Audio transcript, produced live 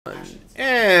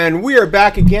And we are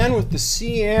back again with the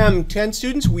CM10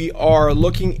 students. We are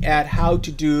looking at how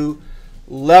to do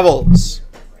levels.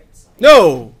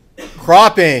 No,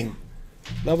 cropping.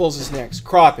 Levels is next,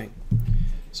 cropping.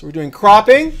 So we're doing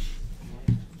cropping.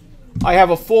 I have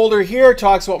a folder here,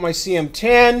 talks about my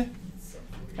CM10.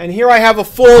 And here I have a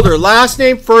folder, last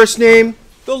name, first name,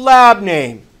 the lab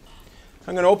name.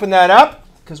 I'm going to open that up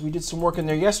because we did some work in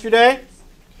there yesterday.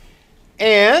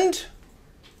 And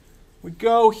we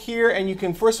go here, and you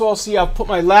can first of all see I've put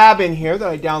my lab in here that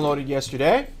I downloaded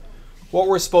yesterday. What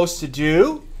we're supposed to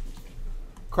do,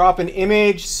 crop an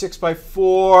image,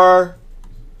 6x4,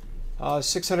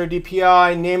 600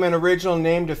 dpi, name an original,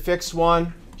 name to fixed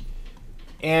one.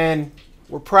 And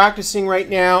we're practicing right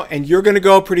now, and you're going to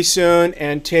go pretty soon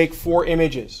and take 4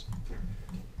 images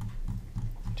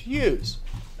to use.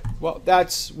 Well,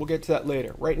 we'll get to that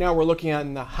later. Right now we're looking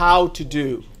at the how to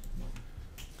do.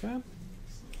 Okay.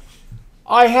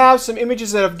 I have some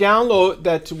images that I've downloaded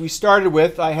that we started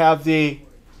with. I have the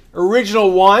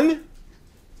original one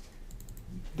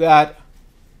that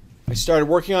I started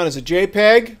working on as a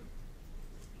JPEG.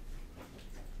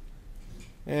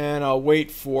 And I'll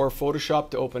wait for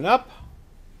Photoshop to open up.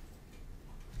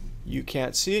 You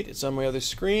can't see it. It's on my other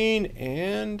screen.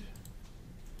 And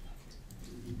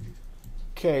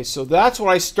okay, so that's what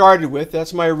I started with.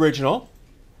 That's my original.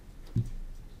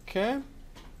 Okay.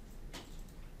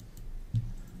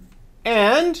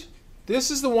 And this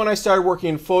is the one I started working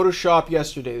in Photoshop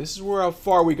yesterday. This is how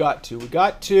far we got to. We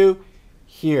got to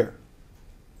here.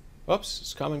 Oops,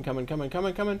 it's coming. It's going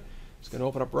to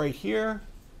open up right here.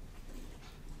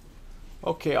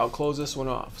 Okay, I'll close this one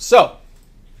off. So,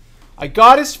 I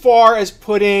got as far as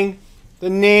putting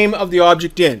the name of the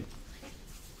object in.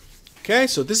 Okay,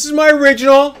 so this is my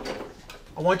original.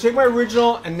 I want to take my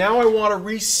original, and now I want to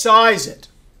resize it.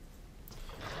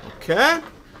 Okay?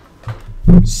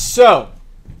 So,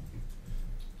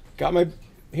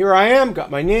 here I am,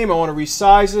 got my name. I want to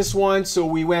resize this one. So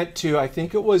we went to, I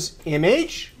think it was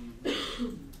image.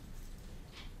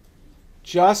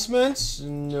 Adjustments,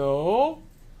 no.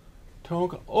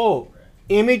 Oh,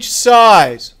 image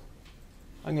size.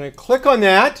 I'm going to click on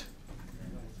that.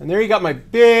 And there you got my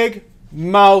big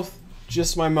mouth,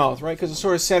 just my mouth, right? Because it's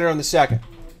sort of centered on the second.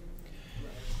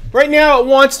 Right now it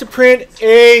wants to print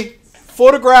a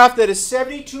photograph that is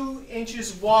 72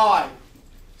 inches wide.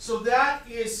 So that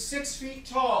is 6 feet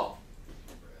tall.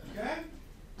 Okay?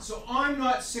 So I'm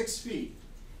not 6 feet.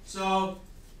 So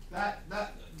that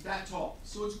tall.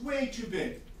 So it's way too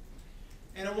big.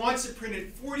 And it wants it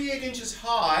printed 48 inches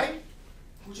high,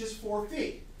 which is 4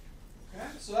 feet. Okay?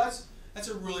 So that's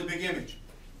a really big image.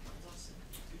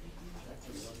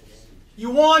 You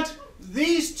want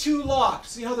these two locked.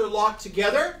 See how they're locked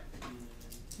together?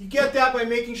 You get that by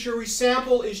making sure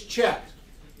resample is checked.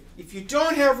 If you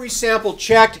don't have resample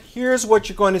checked, here's what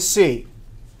you're going to see.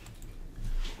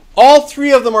 All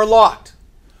 3 of them are locked.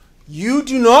 You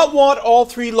do not want all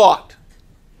 3 locked.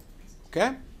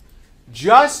 Okay?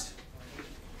 Just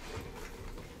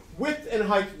width and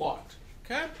height locked.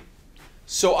 Okay?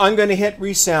 So I'm going to hit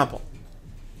resample.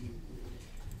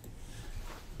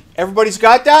 Everybody's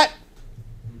got that?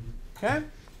 Okay?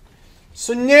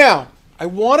 So now I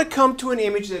want to come to an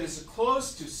image that is as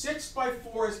close to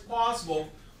 6x4 as possible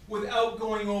without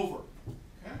going over.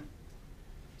 Okay?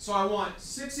 So I want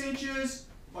 6 inches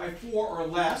by 4 or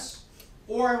less,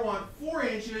 or I want 4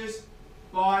 inches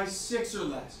by 6 or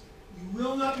less. You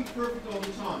will not be perfect all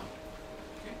the time.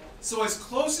 Okay? So as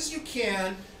close as you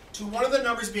can to one of the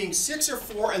numbers being 6 or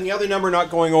 4 and the other number not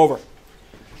going over.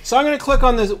 So I'm going to click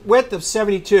on the width of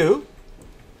 72,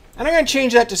 and I'm going to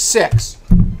change that to 6.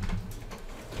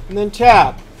 And then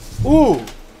tab. Ooh,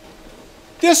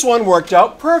 this one worked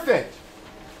out perfect.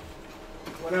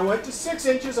 When I went to 6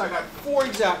 inches, I got 4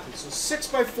 exactly. So 6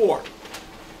 by 4.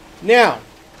 Now,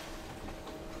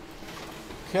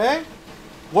 okay,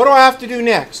 what do I have to do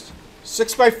next?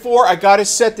 6 by 4, I got to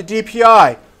set the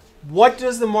DPI. What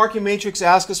does the marking matrix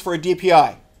ask us for a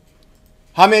DPI?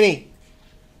 How many?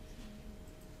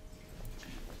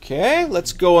 Okay,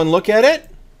 let's go and look at it.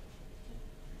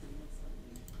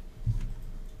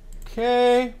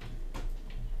 Okay.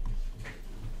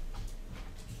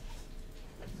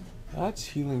 That's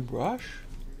healing brush.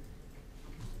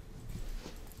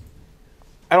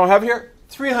 I don't have here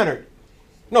 300.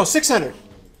 No, 600.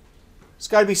 It's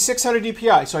got to be 600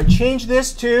 DPI. So I change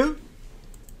this to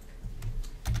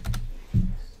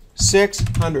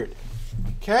 600.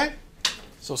 Okay?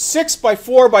 So 6 by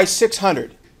 4 by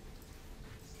 600.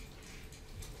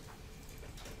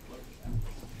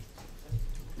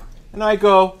 And I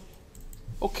go,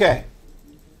 okay.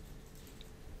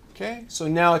 Okay, so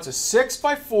now it's a 6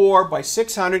 by 4 by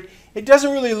 600. It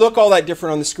doesn't really look all that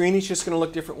different on the screen. It's just going to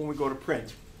look different when we go to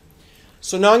print.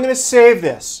 So now I'm going to save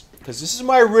this because this is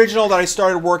my original that I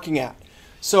started working at.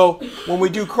 So when we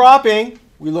do cropping,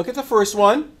 we look at the first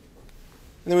one, and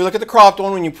then we look at the cropped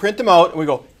one when you print them out, and we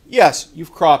go, yes,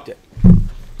 you've cropped it.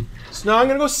 So now I'm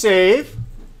going to go save.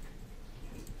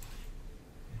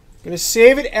 I'm going to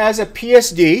save it as a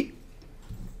PSD.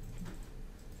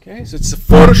 Okay, so it's a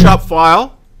Photoshop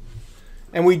file.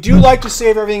 And we do like to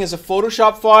save everything as a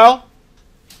Photoshop file,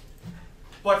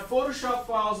 but Photoshop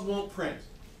files won't print.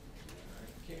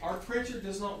 Okay, our printer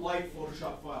does not like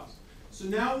Photoshop files. So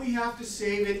now we have to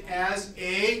save it as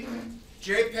a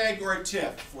JPEG or a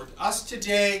TIFF. For us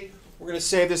today, we're going to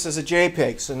save this as a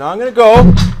JPEG. So now I'm going to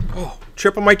go,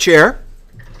 trip on my chair,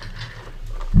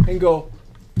 and go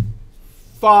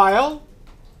File,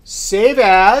 Save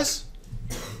As.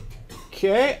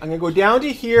 Okay, I'm going to go down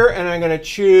to here, and I'm going to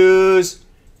choose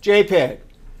JPEG.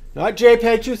 Not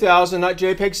JPEG 2000, not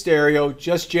JPEG Stereo,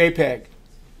 just JPEG.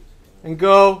 And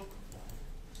go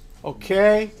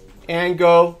OK, and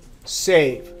go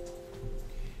Save.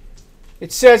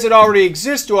 It says it already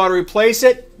exists. Do I want to replace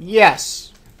it?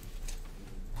 Yes.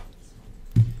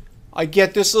 I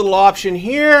get this little option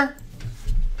here.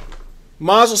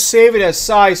 Might as well save it as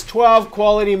size 12,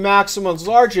 quality maximum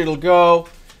large. It'll go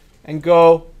and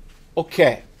go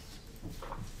OK.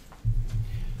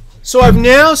 So I've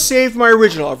now saved my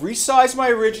original. I've resized my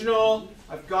original.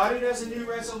 I've got it as a new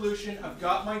resolution. I've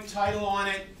got my title on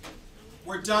it.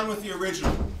 We're done with the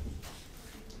original.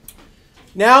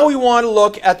 Now we want to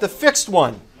look at the fixed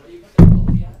one.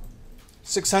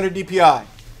 600 DPI.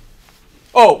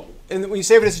 Oh, and when you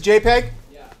save it as a JPEG?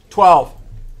 Yeah. 12.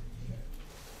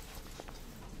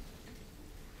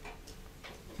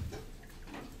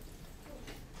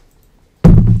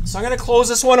 So I'm going to close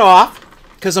this one off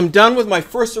because I'm done with my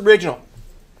first original.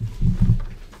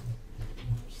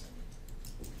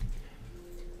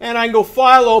 And I can go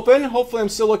File, Open. Hopefully I'm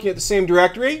still looking at the same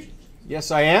directory.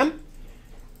 Yes, I am.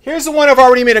 Here's the one I've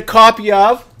already made a copy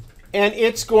of, and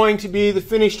it's going to be the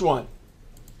finished one.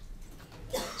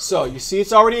 So you see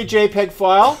it's already a JPEG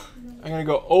file. I'm going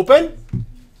to go Open.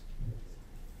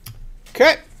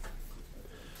 Okay.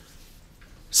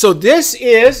 So this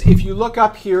is, if you look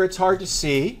up here, it's hard to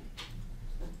see.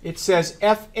 It says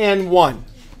FN1.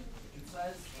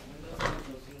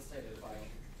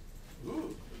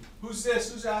 Ooh. Who's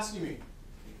this? Who's asking me?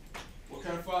 What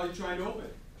kind of file are you trying to open?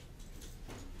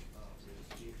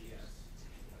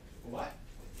 What?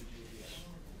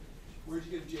 Where'd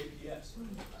you get a JPS?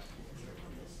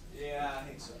 Yeah, I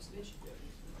think so.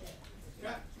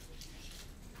 Yeah.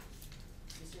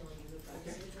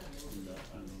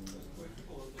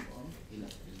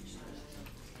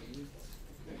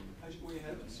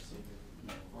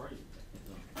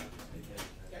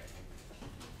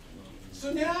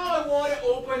 So now I want to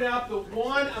open up the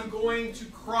one I'm going to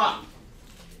crop.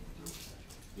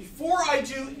 Before I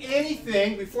do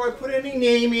anything, before I put any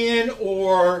name in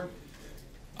or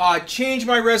change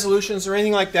my resolutions or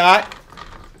anything like that,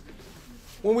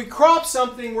 when we crop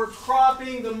something, we're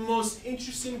cropping the most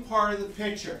interesting part of the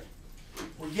picture.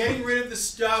 We're getting rid of the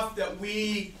stuff that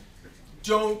we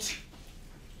don't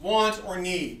want or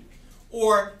need,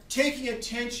 or taking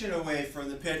attention away from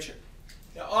the picture.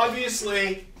 Now,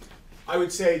 obviously, I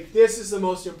would say this is the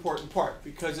most important part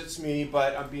because it's me,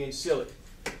 but I'm being silly.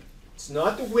 It's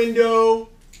not the window,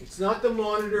 it's not the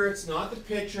monitor, it's not the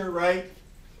picture, right?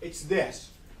 It's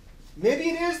this. Maybe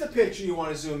it is the picture you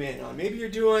want to zoom in on. Maybe you're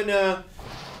doing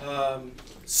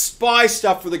spy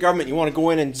stuff for the government. You want to go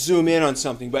in and zoom in on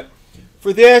something. But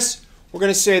for this, we're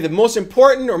going to say the most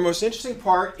important or most interesting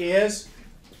part is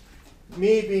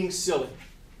me being silly.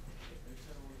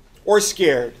 Or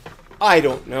scared. I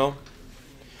don't know.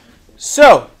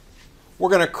 So, we're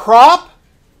going to crop,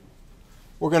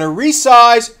 we're going to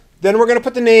resize, then we're going to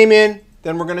put the name in,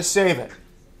 then we're going to save it.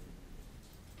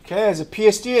 Okay, as a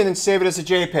PSD and then save it as a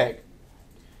JPEG.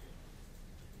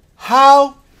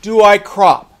 How do I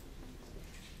crop?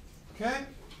 Okay?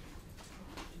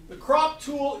 The crop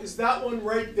tool is that one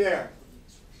right there.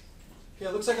 Okay,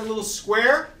 it looks like a little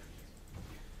square.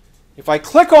 If I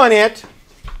click on it,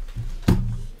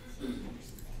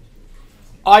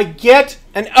 I get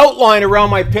an outline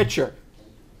around my picture.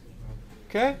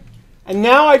 Okay? And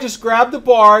now I just grab the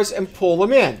bars and pull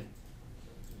them in.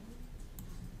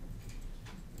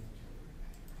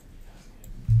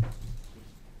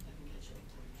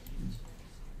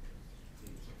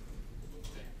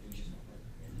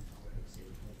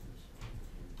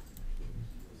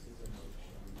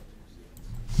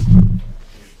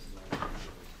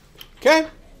 Okay?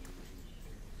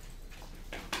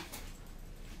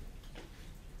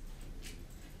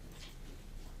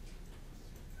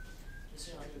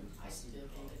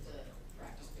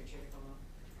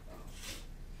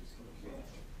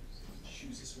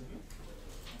 Choose this one here.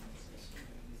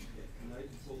 And I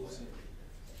can pull those in.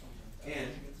 And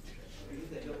hit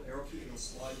that little arrow key and it'll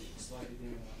slide it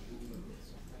in.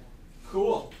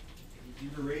 Cool.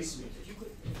 You've erased me.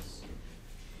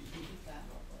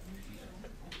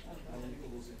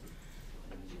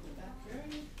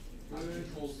 I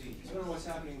don't know what's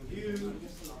happening with you.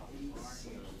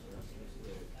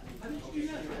 How did you do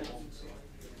that?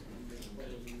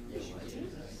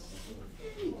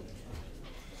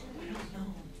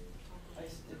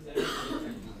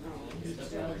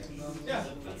 Yeah.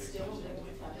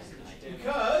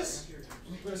 Because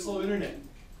we've got a slow internet.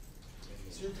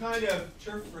 So you're kind of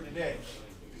turf for today.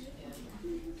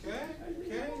 Okay?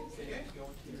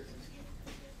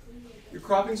 Your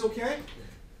cropping's okay?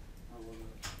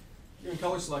 You're in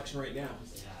color selection right now.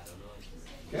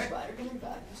 Okay?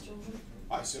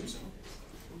 I assume so.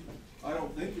 I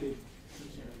don't think they.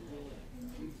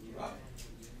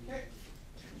 Okay.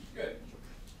 Good.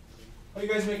 How you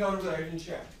guys make out over there? I didn't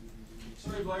check.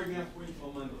 Sorry, Blair, you're gonna have to wait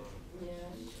until Monday.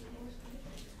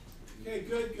 Okay,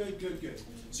 good.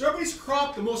 So everybody's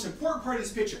cropped the most important part of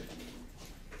this picture.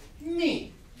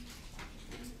 Me.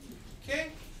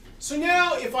 Okay? So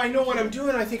now if I know what I'm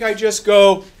doing, I think I just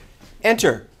go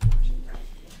enter.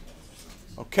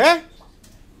 Okay?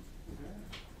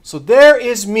 So there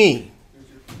is me.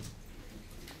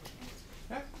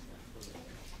 Okay?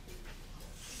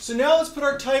 So now let's put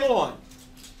our title on.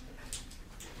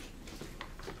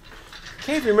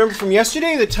 Okay, if you remember from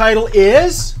yesterday, the title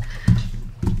is,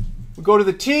 we go to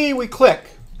the T, we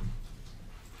click.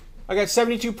 I got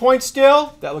 72 points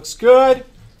still. That looks good.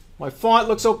 My font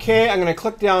looks okay. I'm going to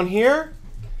click down here,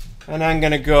 and I'm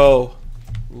going to go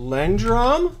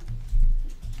Lendrum,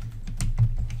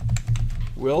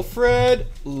 Wilfred,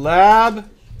 Lab,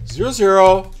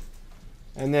 00,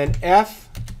 and then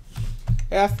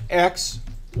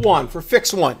FX1 for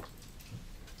fix 1.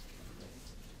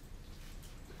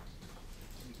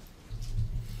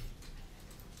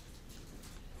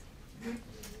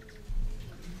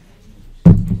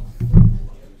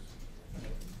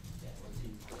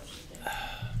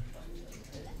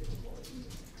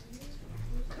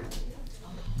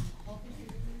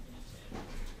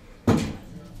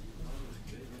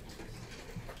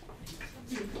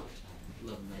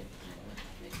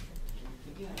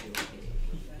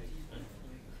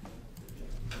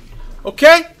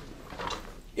 Okay?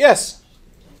 Yes?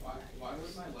 Why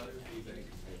would my letters be big?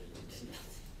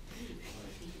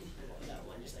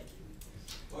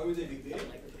 Why would they be big?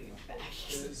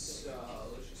 Because, let's just go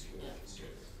with this here.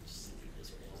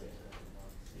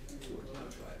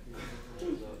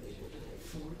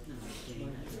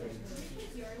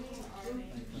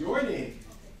 Your name.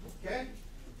 Okay?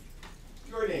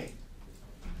 Your name.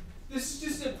 This is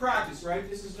just a practice, right?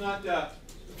 This is not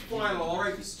final, all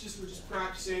right? This is just, we're just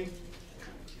practicing.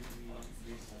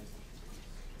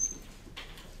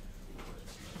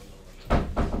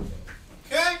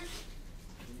 Okay?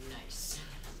 Nice.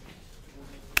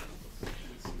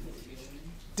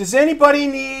 Does anybody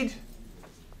need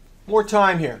more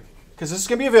time here? Because this is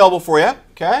going to be available for you,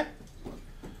 okay?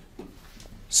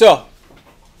 So,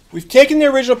 we've taken the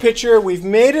original picture, we've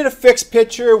made it a fixed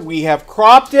picture, we have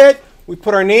cropped it, we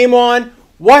put our name on.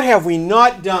 What have we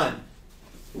not done?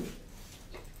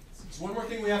 There's one more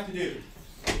thing we have to do.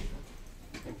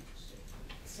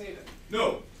 Save it.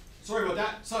 No, sorry about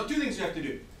that. So, two things we have to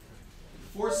do.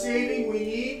 Before saving, we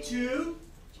need to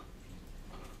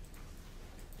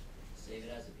Save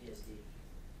it as a PSD.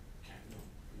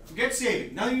 forget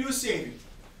saving. Nothing to do with saving.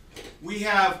 We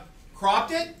have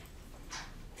cropped it.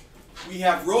 We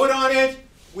have wrote on it.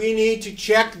 We need to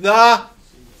check the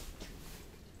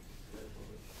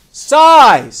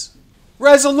size,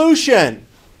 resolution.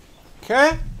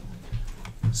 Okay?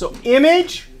 So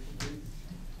image.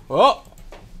 Oh.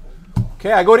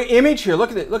 Okay, I go to image here.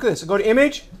 Look at it. Look at this. I go to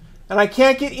image, and I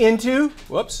can't get into,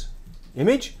 whoops,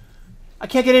 image. I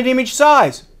can't get into image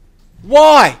size.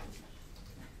 Why?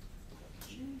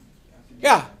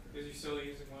 Yeah. Because you're still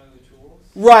using one of the tools?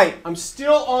 Right. I'm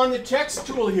still on the text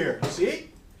tool here. See?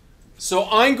 So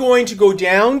I'm going to go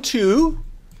down to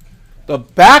the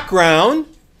background.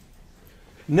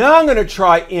 Now I'm going to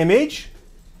try image.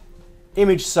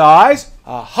 Image size.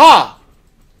 Aha!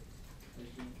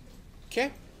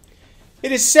 Okay.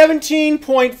 It is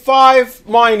 17.5.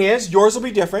 Mine is. Yours will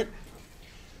be different.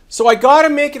 So I got to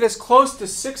make it as close to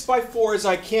 6x4 as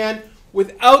I can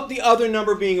without the other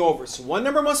number being over. So one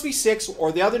number must be 6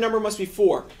 or the other number must be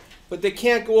 4. But they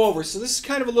can't go over. So this is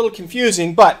kind of a little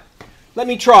confusing, but let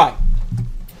me try.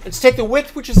 Let's take the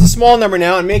width, which is the small number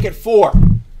now, and make it 4.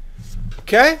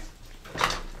 Okay?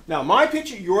 Now, my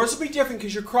picture, yours will be different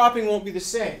because your cropping won't be the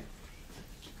same.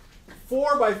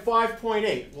 4 by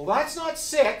 5.8. Well, that's not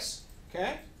 6.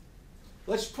 Okay?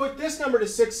 Let's put this number to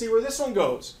 6, see where this one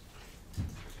goes.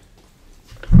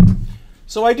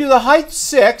 So I do the height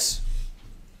 6.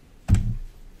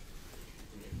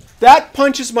 That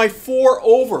punches my 4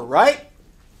 over, right?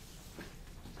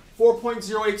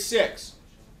 4.086.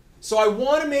 So I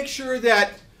want to make sure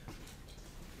that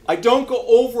I don't go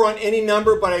over on any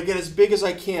number, but I get as big as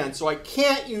I can. So I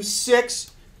can't use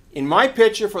 6 in my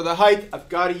picture for the height. I've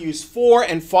got to use 4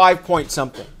 and 5 point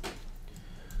something.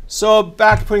 So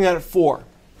back to putting that at 4.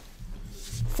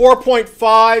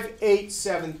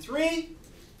 4.5873.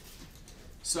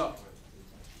 So,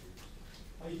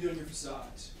 how you doing here for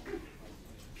size?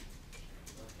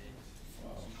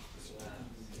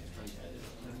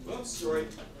 Oops, sorry.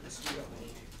 Let's do that.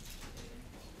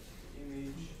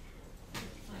 Image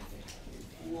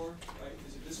 4, right?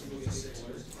 Is it this one goes to 6?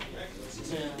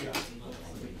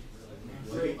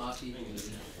 Great.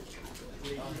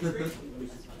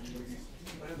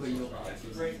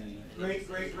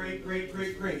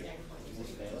 Great.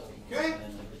 Okay?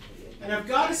 And I've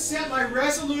got to set my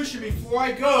resolution before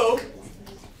I go.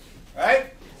 Right?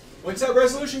 What's that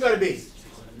resolution got to be?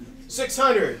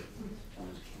 600.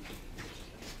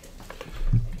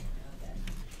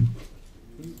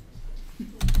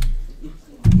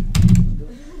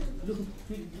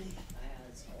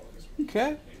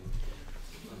 Okay?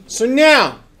 So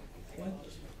now,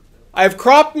 I've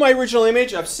cropped my original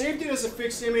image. I've saved it as a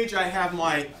fixed image. I have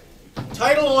my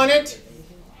title on it.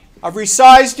 I've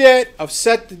resized it. I've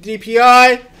set the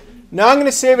DPI. Now I'm going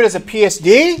to save it as a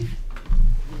PSD.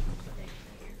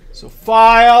 So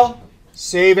File,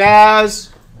 Save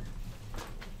As.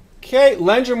 Okay,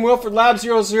 Lendrum Wilford Lab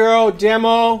 00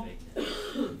 Demo.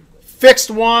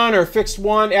 Fixed 1 or Fixed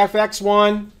 1,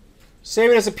 FX1.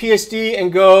 Save it as a PSD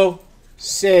and go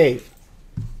Save.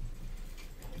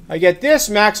 I get this,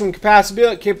 maximum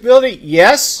capability,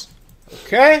 yes.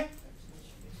 Okay.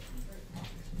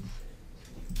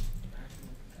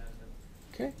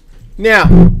 Okay.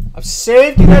 Now, I've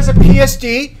saved it as a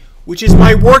PSD, which is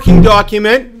my working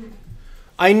document.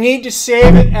 I need to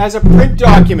save it as a print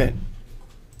document.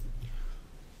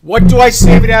 What do I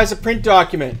save it as a print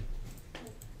document?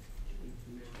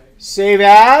 Save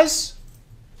as.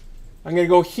 I'm going to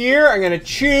go here. I'm going to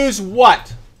choose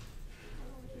what?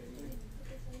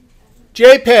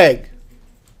 JPEG.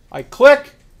 I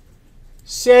click,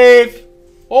 save,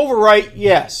 overwrite,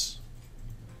 yes.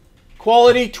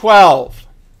 Quality 12.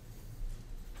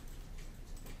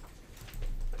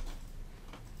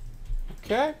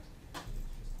 Okay.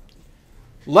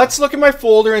 Let's look at my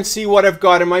folder and see what I've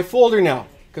got in my folder now,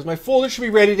 because my folder should be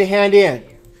ready to hand in.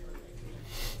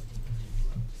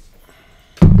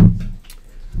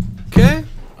 Okay.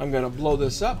 I'm going to blow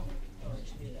this up.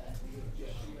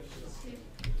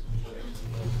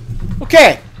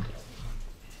 Okay,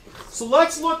 so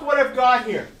let's look what I've got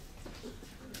here.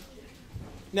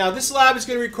 Now, this lab is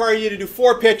going to require you to do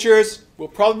 4 pictures. We'll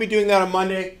probably be doing that on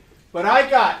Monday. But I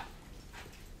got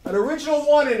an original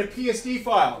one in a PSD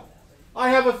file.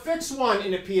 I have a fixed one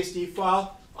in a PSD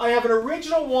file. I have an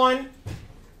original one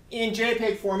in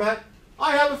JPEG format.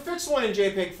 I have a fixed one in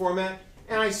JPEG format.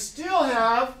 And I still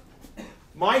have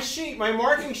my sheet, my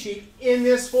marking sheet, in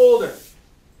this folder.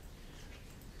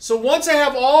 So once I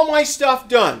have all my stuff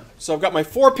done, so I've got my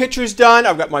 4 pictures done,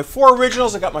 I've got my 4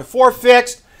 originals, I've got my 4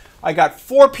 fixed, I got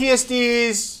 4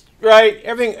 PSDs, right?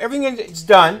 Everything is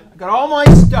done. I've got all my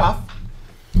stuff.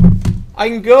 I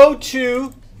can go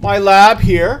to my lab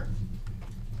here.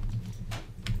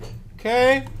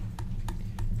 Okay.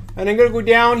 And I'm going to go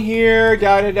down here.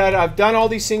 I've done all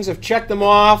these things. I've checked them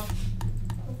off.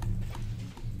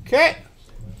 Okay.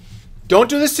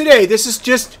 Don't do this today. This is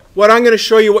just what I'm going to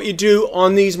show you what you do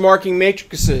on these marking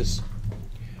matrices.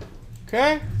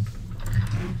 Okay?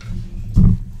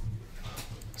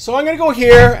 So I'm going to go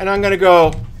here and I'm going to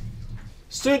go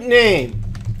student name.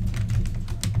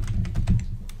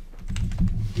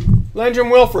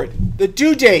 Lendrum Wilford. The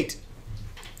due date.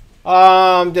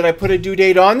 Did I put a due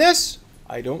date on this?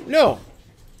 I don't know.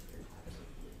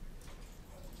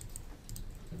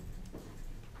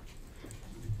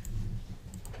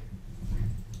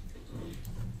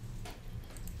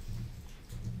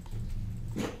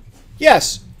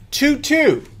 Yes,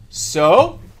 2-2.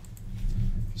 So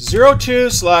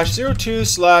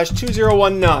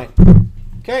 02/02/2019.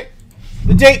 Okay.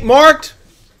 The date marked,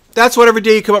 that's whatever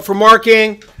day you come up for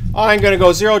marking. I'm going to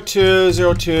go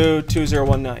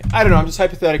 02/02/2019. I don't know, I'm just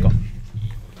hypothetical.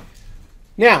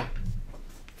 Now,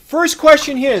 first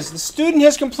question is, the student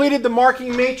has completed the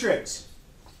marking matrix.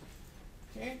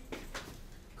 Okay.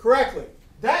 Correctly.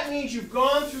 That means you've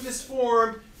gone through this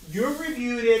form, you've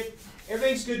reviewed it,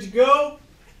 everything's good to go.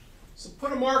 So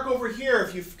put a mark over here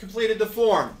if you've completed the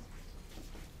form.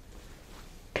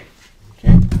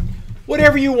 Okay.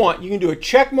 Whatever you want. You can do a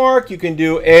check mark, you can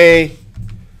do a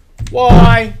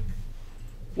Y,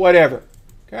 whatever.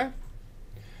 Okay.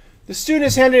 The student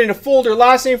is handed in a folder,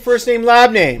 last name, first name,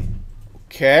 lab name.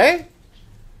 Okay.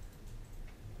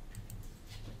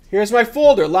 Here's my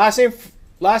folder, last name,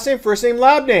 first name,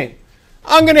 lab name.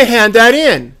 I'm going to hand that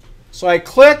in. So I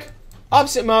click,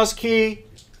 opposite mouse key,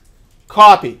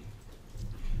 copy.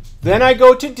 Then I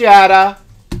go to data,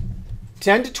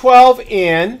 10 to 12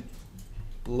 in,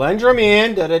 Blendrum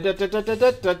in,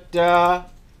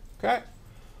 Okay.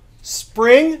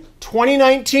 Spring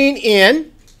 2019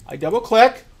 in, I double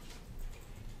click,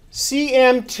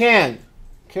 CM10.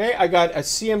 Okay, I got a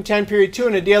CM10 period 2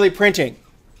 and a daily printing.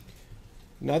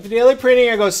 Not the daily printing,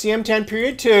 I go CM10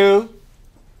 period 2,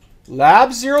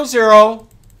 lab 00,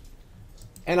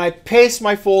 and I paste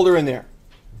my folder in there.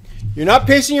 You're not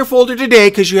pasting your folder today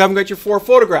because you haven't got your 4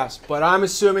 photographs, but I'm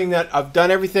assuming that I've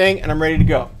done everything and I'm ready to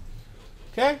go.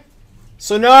 Okay?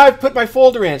 So now I've put my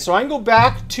folder in. So I can go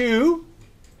back to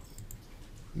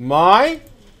my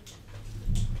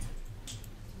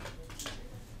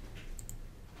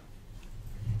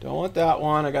don't want that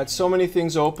one. I got so many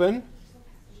things open.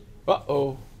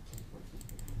 Uh-oh.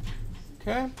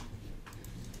 Okay.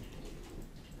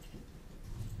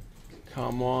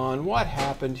 Come on, what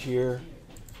happened here?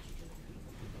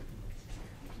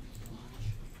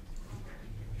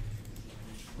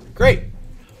 Great.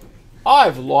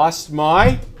 I've lost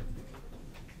my...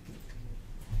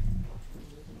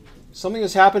 Something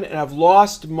has happened and I've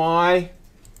lost my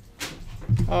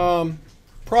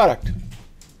product.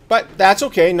 But that's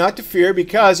okay, not to fear,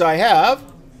 because I have...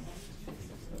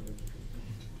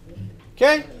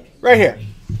 Okay, right here.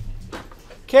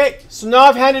 Okay, so now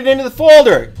I've handed it into the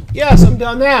folder. Yes, I've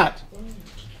done that.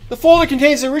 The folder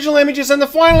contains the original images and the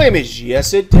final image.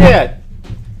 Yes, it did.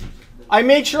 I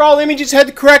made sure all images had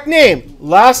the correct name.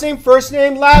 Last name, first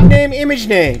name, lab name, image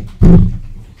name.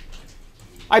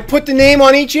 I put the name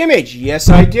on each image. Yes,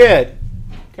 I did.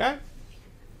 Okay.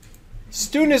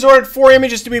 Student has ordered 4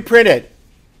 images to be printed.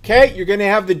 Okay, you're going to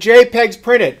have the JPEGs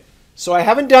printed. So I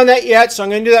haven't done that yet, so I'm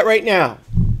going to do that right now.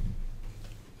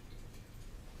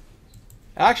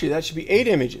 Actually, that should be 8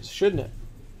 images, shouldn't it?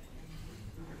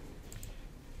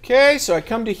 Okay, so I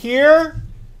come to here.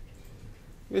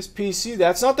 This PC,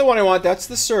 that's not the one I want, that's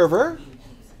the server.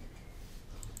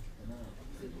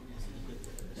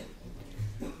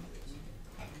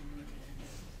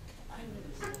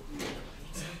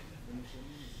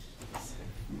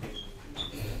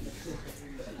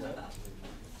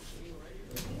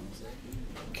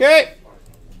 Okay.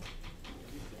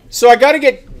 So I got to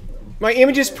get my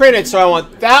images printed. So I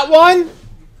want that one.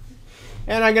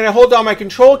 And I'm going to hold down my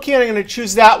control key and I'm going to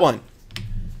choose that one.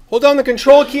 Hold down the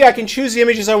control key, I can choose the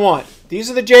images I want. These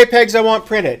are the JPEGs I want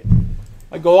printed.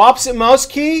 I go opposite mouse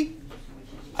key,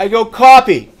 I go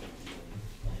copy.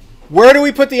 Where do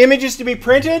we put the images to be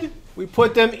printed? We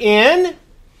put them in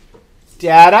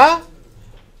data,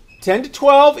 10 to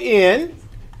 12 in,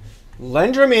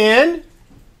 Blendrum in,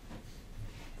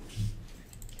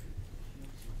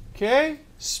 okay,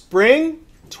 spring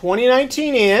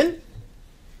 2019 in.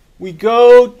 We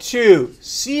go to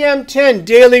CM10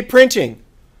 daily printing.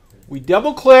 We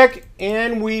double click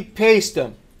and we paste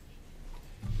them.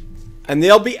 And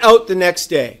they'll be out the next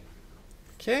day.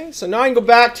 Okay, so now I can go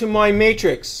back to my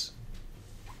matrix.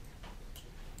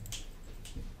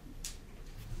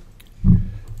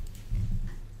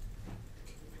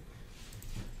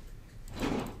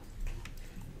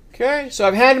 Okay, so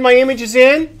I've handed my images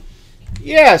in.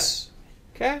 Yes.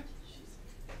 Okay.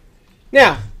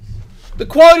 Now, the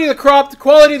quality of the crop, the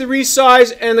quality of the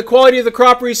resize, and the quality of the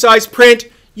crop resize print,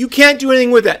 you can't do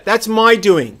anything with that. That's my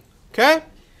doing. Okay?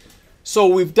 So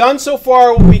we've done so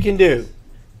far what we can do.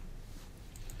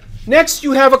 Next,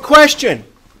 you have a question.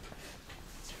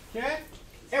 Okay?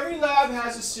 Every lab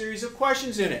has a series of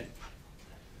questions in it.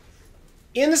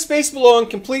 In the space below in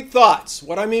complete thoughts.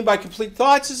 What I mean by complete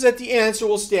thoughts is that the answer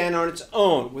will stand on its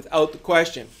own without the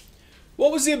question.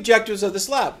 What was the objectives of this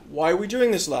lab? Why are we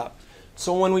doing this lab?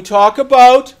 So when we talk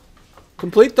about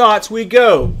complete thoughts, we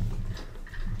go.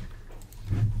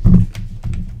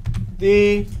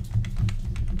 The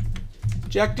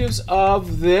objectives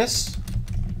of this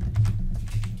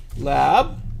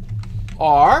lab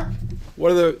are,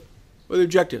 what are the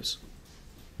objectives?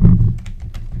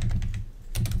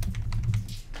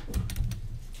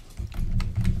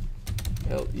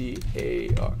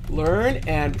 L-E-A-R. Learn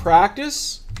and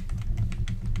practice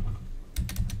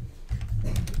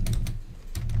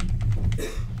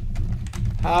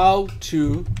how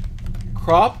to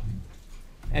crop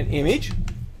an image,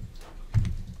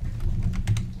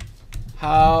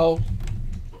 how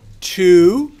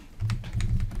to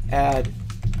add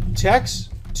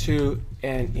text to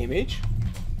an image,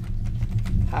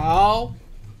 how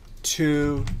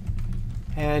to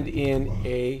hand in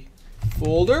a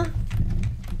folder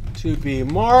to be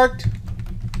marked,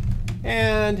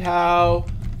 and how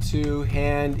to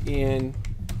hand in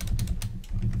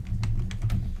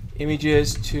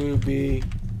images to be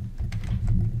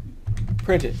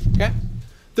printed. Okay?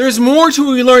 There's more to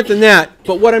what we learned than that,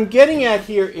 but what I'm getting at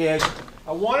here is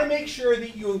I want to make sure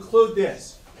that you include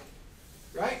this.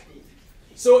 Right?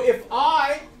 So if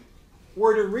I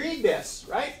were to read this,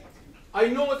 right, I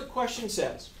know what the question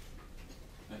says.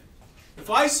 If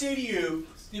I say to you,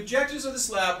 the objectives of this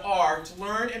lab are to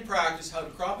learn and practice how to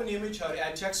crop an image, how to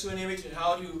add text to an image, and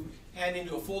how to hand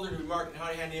into a folder to be marked, and how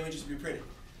to hand images to be printed.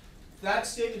 That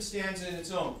statement stands in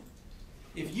its own.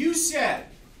 If you said,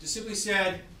 just simply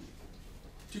said,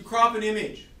 to crop an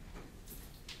image,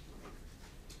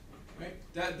 right?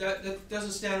 That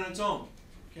doesn't stand on its own.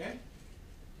 Okay?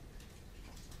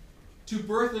 To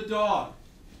birth a dog.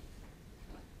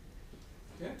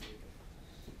 Okay?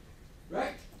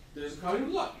 Right? There's a kind of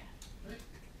look. Right?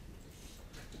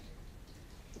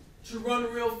 To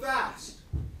run real fast.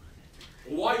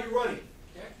 Why are you running?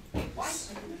 Okay?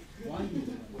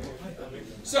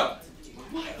 So,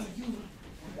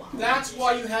 that's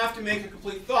why you have to make a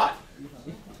complete thought.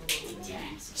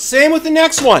 Same with the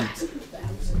next one.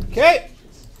 Okay?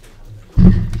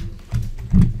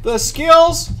 The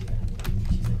skills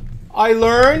I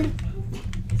learned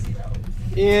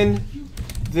in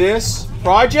this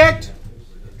project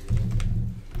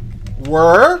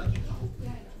were,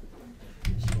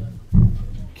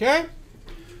 okay?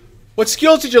 What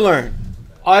skills did you learn?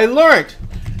 I learned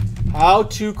how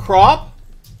to crop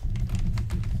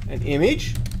an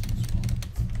image,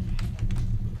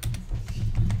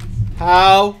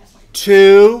 how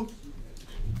to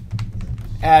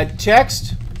add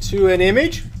text to an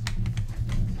image,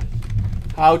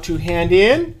 how to hand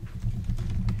in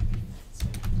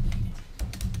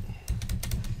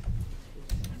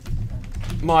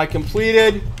my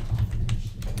completed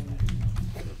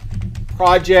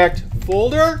project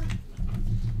folder,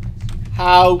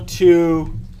 how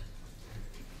to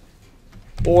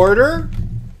order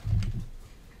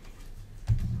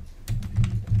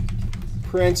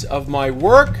prints of my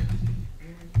work.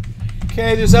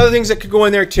 Okay, there's other things that could go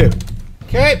in there too.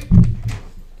 Okay?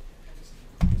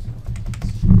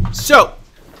 So,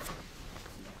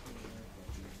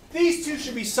 these two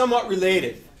should be somewhat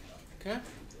related. Okay?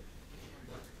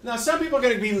 Now, some people are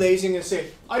going to be lazy and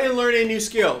say, I didn't learn any new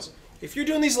skills. If you're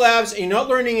doing these labs and you're not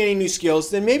learning any new skills,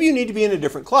 then maybe you need to be in a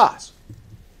different class.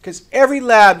 Because every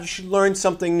lab, you should learn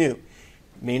something new.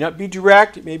 It may not be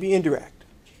direct, it may be indirect.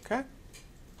 Okay?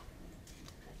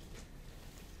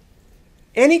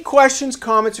 Any questions,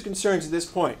 comments, or concerns at this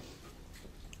point?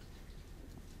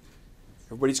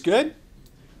 Everybody's good?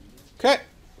 Okay.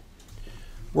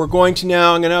 We're going to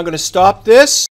now, I'm now going to stop this.